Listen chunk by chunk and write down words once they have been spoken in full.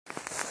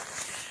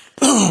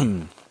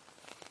I'm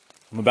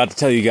about to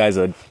tell you guys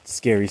a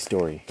scary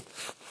story.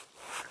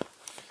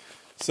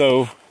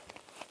 So,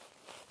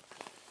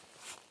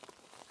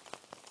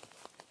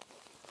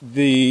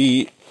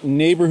 the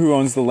neighbor who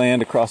owns the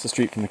land across the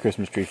street from the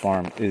Christmas tree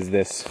farm is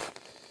this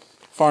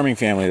farming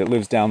family that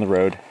lives down the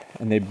road,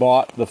 and they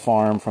bought the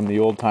farm from the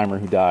old timer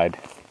who died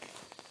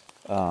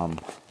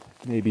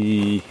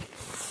maybe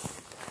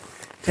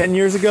 10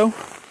 years ago.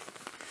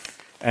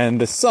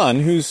 And the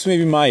son, who's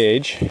maybe my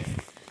age,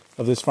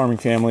 of this farming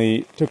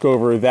family, took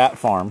over that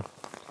farm,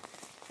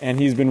 and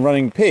he's been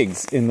running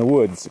pigs in the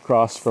woods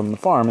across from the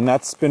farm, and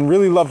that's been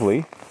really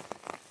lovely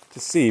to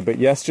see. But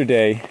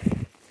yesterday,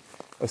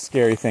 a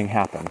scary thing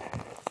happened.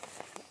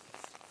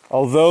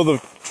 Although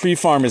the tree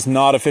farm is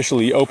not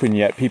officially open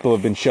yet, people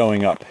have been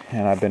showing up,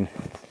 and I've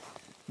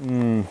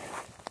been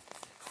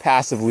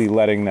passively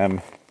letting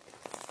them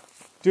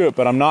do it,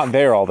 but I'm not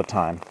there all the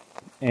time.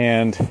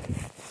 And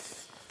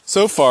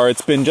so far,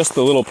 it's been just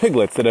the little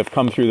piglets that have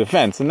come through the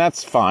fence, and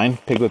that's fine.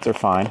 Piglets are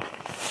fine.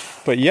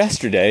 But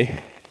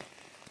yesterday,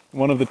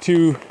 one of the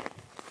two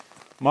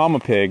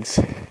mama pigs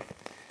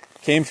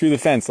came through the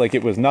fence like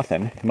it was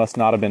nothing. It must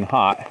not have been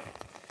hot.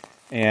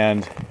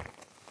 And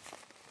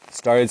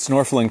started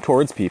snorkeling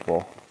towards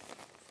people.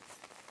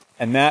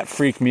 And that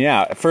freaked me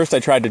out. At first, I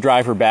tried to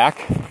drive her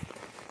back.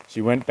 She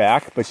went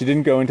back, but she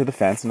didn't go into the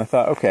fence. And I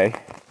thought, okay,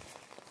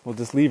 we'll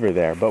just leave her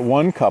there. But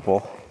one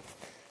couple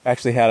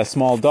actually had a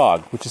small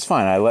dog, which is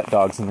fine. I let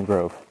dogs in the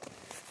grove.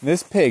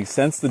 This pig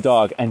sensed the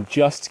dog and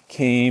just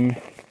came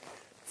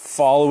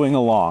following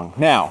along.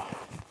 Now,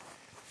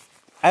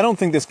 I don't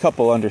think this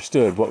couple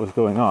understood what was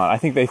going on. I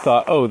think they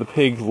thought, oh, the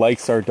pig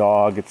likes our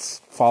dog.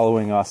 It's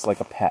following us like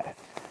a pet.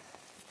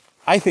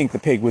 I think the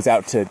pig was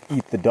out to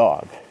eat the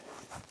dog.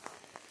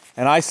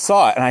 And I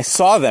saw it, and I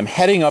saw them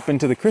heading up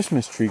into the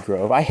Christmas tree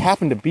grove. I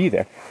happened to be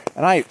there,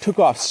 and I took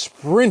off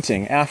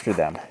sprinting after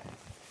them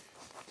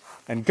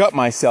and got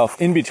myself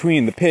in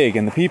between the pig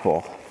and the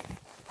people.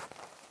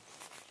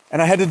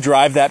 And I had to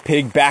drive that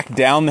pig back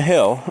down the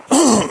hill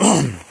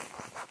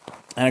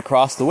and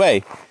across the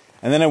way.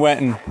 And then I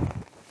went and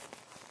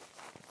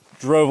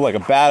drove like a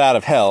bat out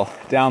of hell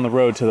down the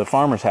road to the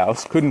farmer's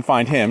house. Couldn't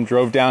find him.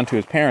 Drove down to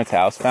his parents'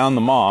 house, found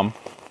the mom,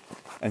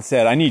 and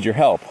said, I need your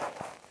help.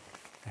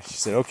 And she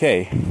said,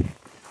 okay.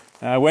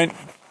 And I went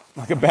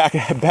like a bat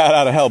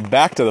out of hell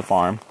back to the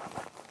farm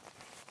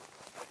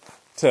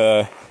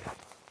to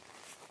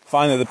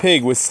find that the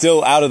pig was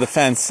still out of the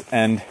fence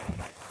and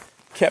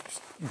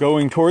kept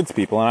going towards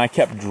people, and I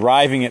kept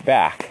driving it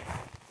back.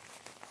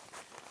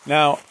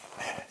 Now,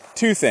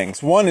 two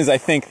things. One is, I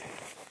think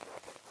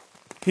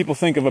people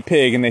think of a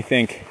pig and they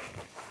think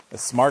a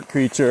smart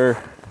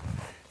creature,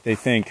 they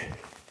think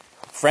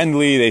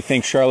friendly, they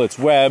think Charlotte's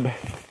Web.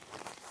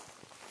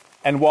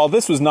 And while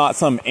this was not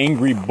some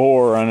angry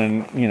boar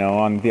on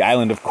the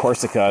island of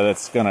Corsica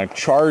that's gonna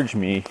charge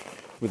me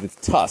with its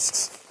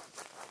tusks,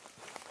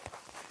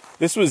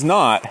 this was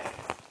not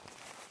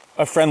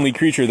a friendly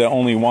creature that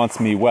only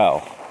wants me well.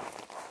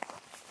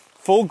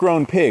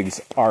 Full-grown pigs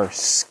are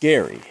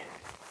scary.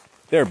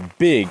 They're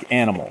big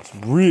animals,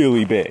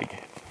 really big.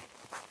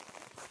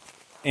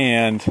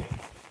 And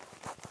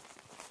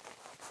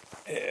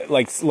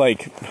like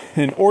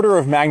an order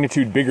of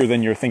magnitude bigger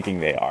than you're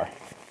thinking they are.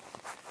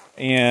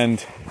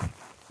 And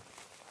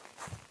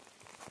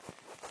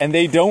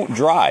they don't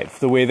drive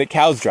the way that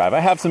cows drive. I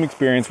have some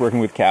experience working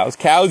with cows.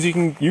 Cows, you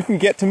can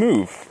get to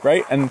move,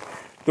 right? And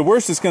the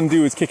worst it's going to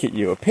do is kick at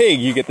you. A pig,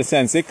 you get the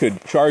sense it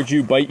could charge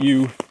you, bite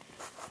you,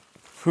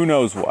 who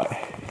knows what.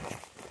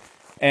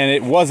 And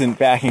it wasn't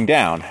backing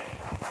down.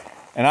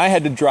 And I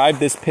had to drive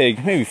this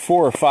pig maybe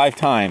 4 or 5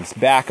 times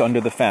back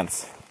under the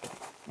fence.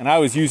 And I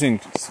was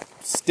using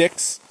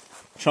sticks,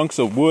 chunks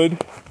of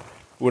wood,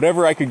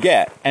 whatever I could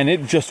get, and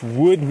it just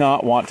would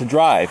not want to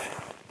drive.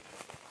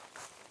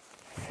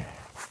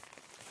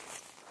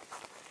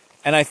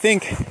 And I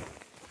think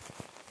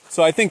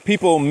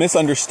people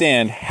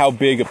misunderstand how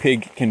big a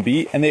pig can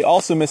be, and they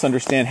also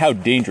misunderstand how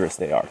dangerous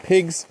they are.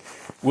 Pigs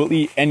will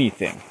eat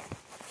anything.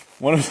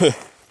 One of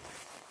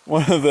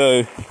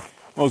the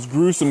most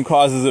gruesome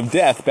causes of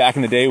death back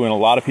in the day when a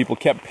lot of people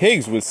kept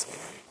pigs was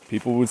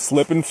people would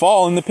slip and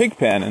fall in the pig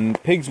pen,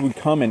 and pigs would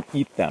come and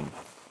eat them.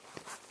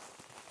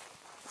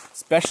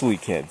 Especially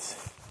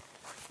kids.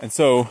 And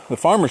so the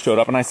farmer showed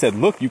up and I said,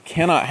 look, you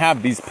cannot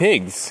have these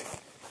pigs.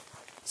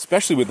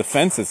 Especially with the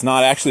fence that's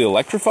not actually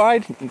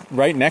electrified,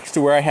 right next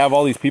to where I have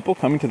all these people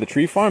coming to the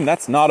tree farm,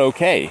 that's not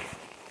okay.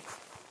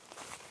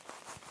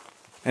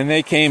 And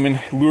they came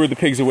and lured the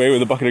pigs away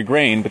with a bucket of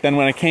grain, but then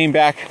when I came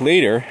back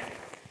later,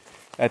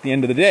 at the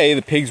end of the day,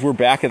 the pigs were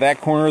back at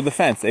that corner of the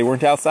fence. They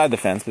weren't outside the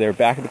fence, but they were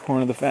back at the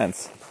corner of the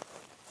fence.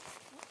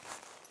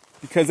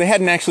 Because they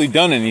hadn't actually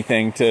done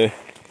anything to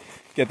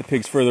get the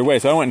pigs further away.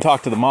 So I went and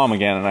talked to the mom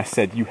again, and I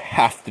said, you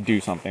have to do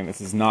something.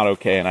 This is not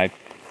okay. And I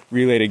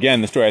relayed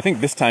again the story. I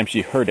think this time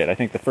she heard it. I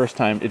think the first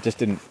time it just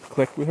didn't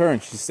click with her,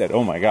 and she said,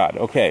 oh my God,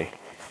 okay.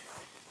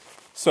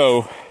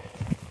 So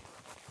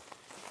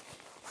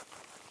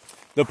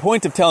the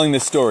point of telling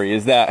this story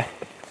is that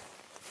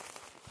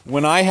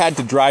when I had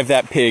to drive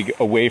that pig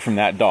away from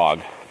that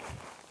dog,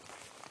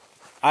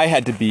 I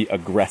had to be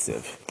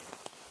aggressive.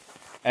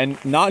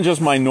 And not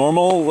just my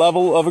normal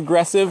level of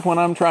aggressive when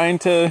I'm trying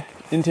to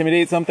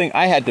intimidate something.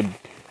 I had to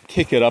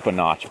kick it up a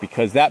notch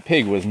because that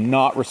pig was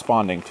not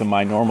responding to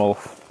my normal,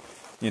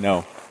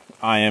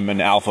 I am an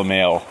alpha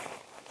male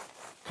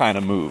kind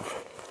of move.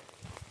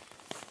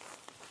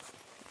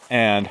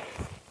 And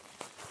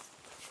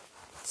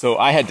so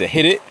I had to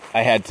hit it.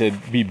 I had to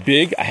be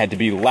big. I had to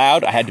be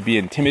loud. I had to be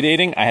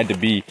intimidating. I had to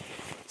be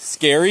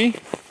scary.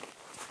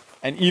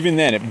 And even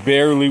then, it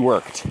barely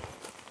worked.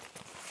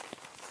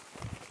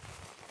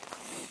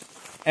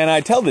 And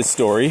I tell this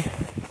story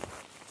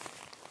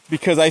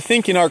because I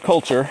think in our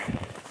culture,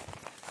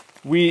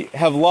 we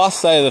have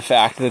lost sight of the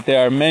fact that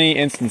there are many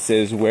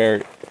instances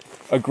where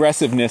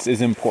aggressiveness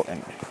is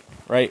important,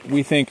 right?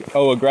 We think,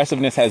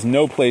 aggressiveness has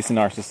no place in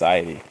our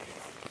society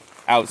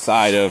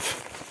outside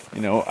of,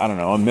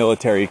 a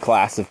military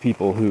class of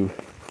people who,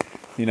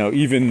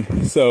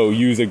 even so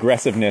use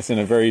aggressiveness in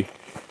a very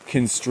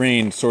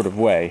constrained sort of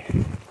way.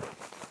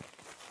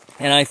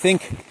 And I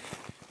think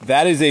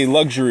that is a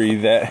luxury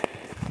that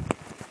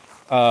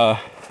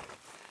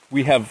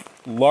we have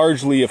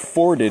largely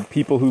afforded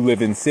people who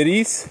live in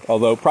cities,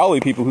 although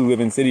probably people who live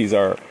in cities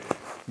are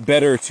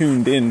better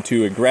tuned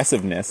into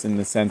aggressiveness in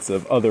the sense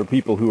of other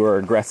people who are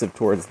aggressive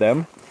towards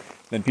them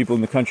than people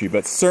in the country.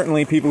 But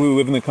certainly people who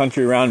live in the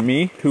country around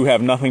me who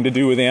have nothing to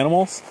do with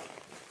animals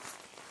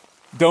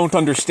don't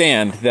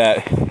understand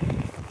that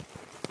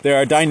there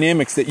are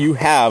dynamics that you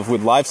have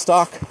with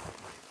livestock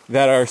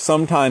that are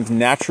sometimes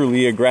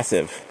naturally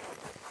aggressive.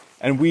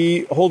 And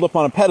we hold up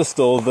on a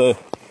pedestal the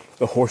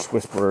horse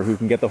whisperer who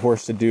can get the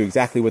horse to do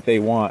exactly what they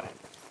want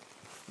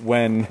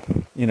when,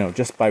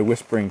 just by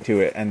whispering to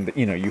it, and,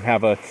 you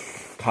have a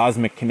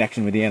cosmic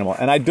connection with the animal.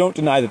 And I don't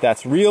deny that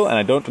that's real, and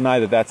I don't deny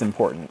that that's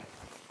important.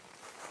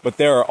 But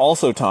there are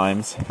also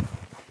times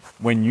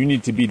when you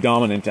need to be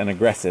dominant and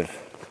aggressive.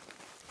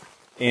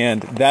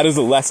 And that is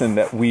a lesson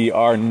that we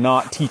are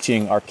not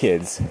teaching our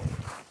kids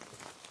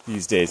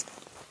these days.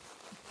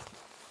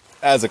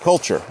 As a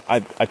culture, I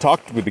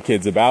talked with the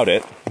kids about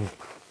it.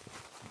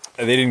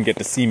 They didn't get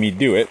to see me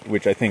do it,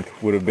 which I think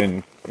would have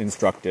been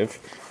instructive.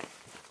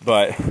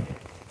 But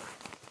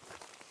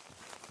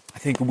I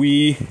think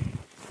we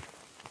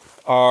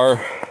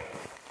are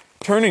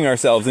turning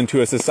ourselves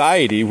into a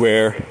society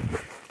where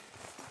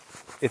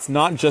it's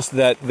not just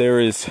that there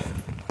is,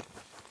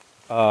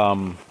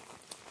 where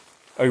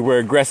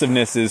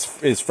aggressiveness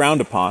is frowned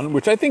upon,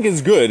 which I think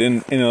is good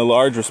in a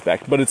large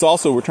respect, but it's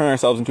also we're turning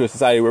ourselves into a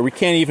society where we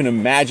can't even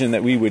imagine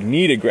that we would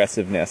need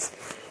aggressiveness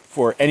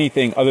for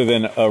anything other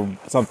than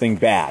something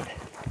bad.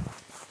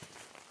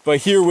 But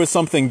here was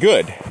something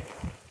good.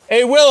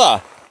 Hey,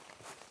 Willa!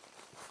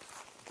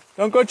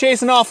 Don't go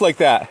chasing off like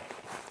that.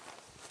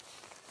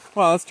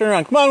 Come on, let's turn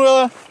around. Come on,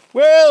 Willa!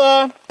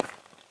 Willa!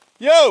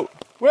 Yo!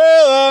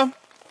 Willa!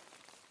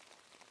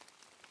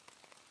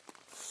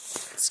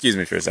 Excuse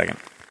me for a second.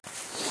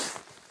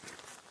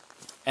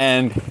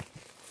 And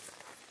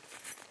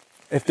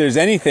if there's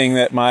anything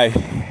that my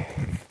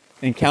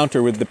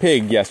encounter with the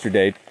pig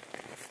yesterday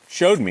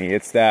showed me,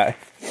 it's that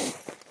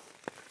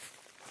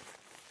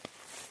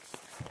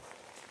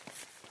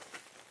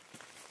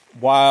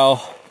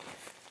while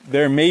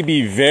there may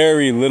be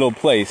very little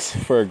place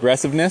for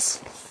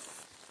aggressiveness,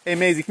 hey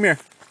Maisie, come here.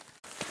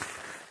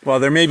 While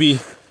there may be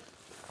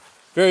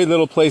very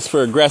little place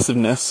for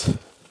aggressiveness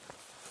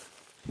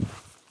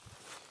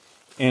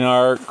in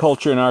our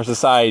culture, in our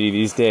society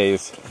these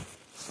days,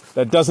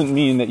 that doesn't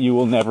mean that you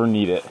will never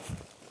need it.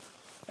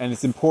 And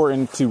it's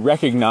important to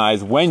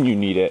recognize when you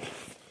need it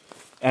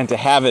and to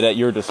have it at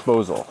your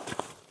disposal.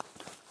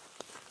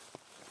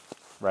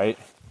 Right?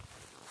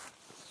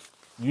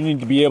 You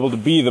need to be able to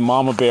be the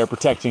mama bear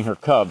protecting her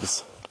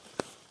cubs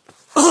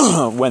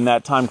when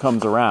that time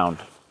comes around.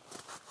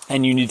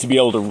 And you need to be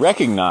able to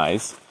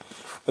recognize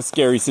a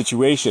scary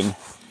situation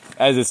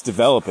as it's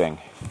developing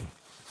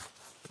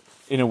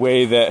in a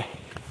way that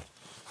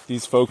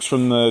these folks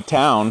from the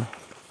town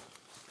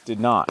did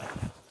not.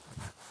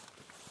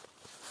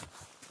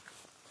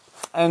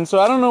 And so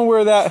I don't know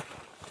where that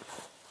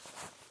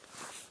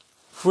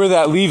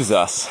leaves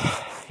us.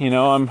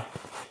 I'm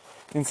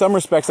in some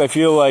respects I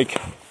feel like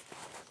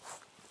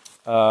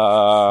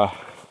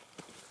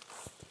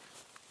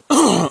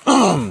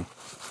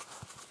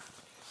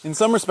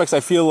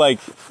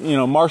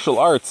martial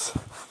arts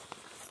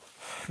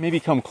maybe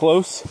come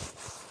close,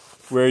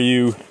 where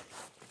you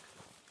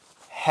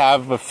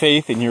have a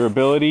faith in your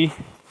ability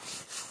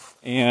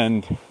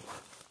and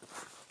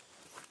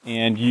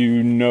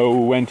you know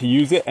when to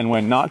use it and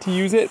when not to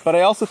use it. But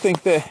I also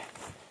think that,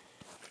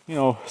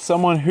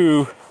 someone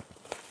who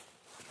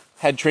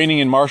had training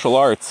in martial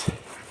arts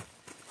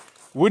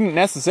wouldn't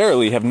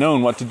necessarily have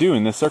known what to do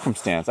in this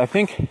circumstance. I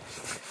think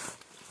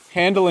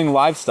handling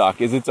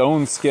livestock is its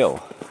own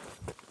skill.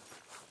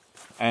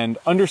 And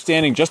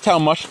understanding just how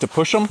much to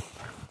push them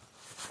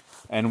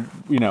and,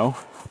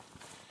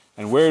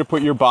 and where to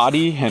put your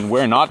body and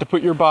where not to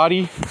put your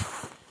body,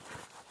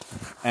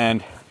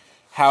 and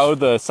how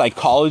the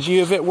psychology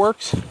of it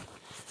works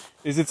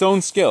is its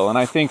own skill. And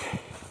I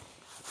think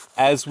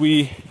as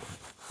we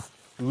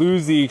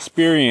lose the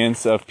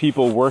experience of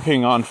people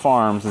working on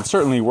farms, and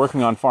certainly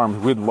working on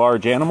farms with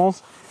large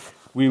animals,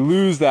 we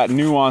lose that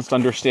nuanced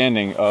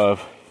understanding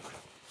of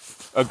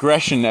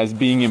aggression as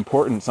being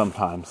important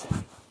sometimes,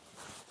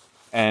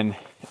 and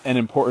an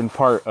important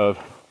part of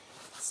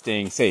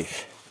staying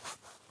safe.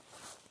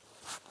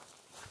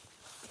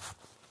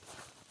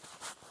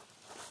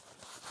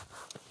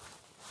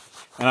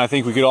 And I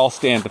think we could all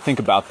stand to think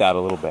about that a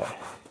little bit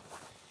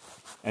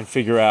and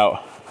figure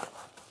out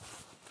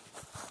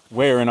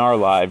where in our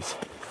lives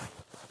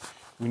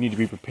we need to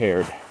be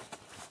prepared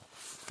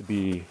to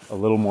be a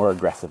little more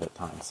aggressive at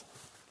times.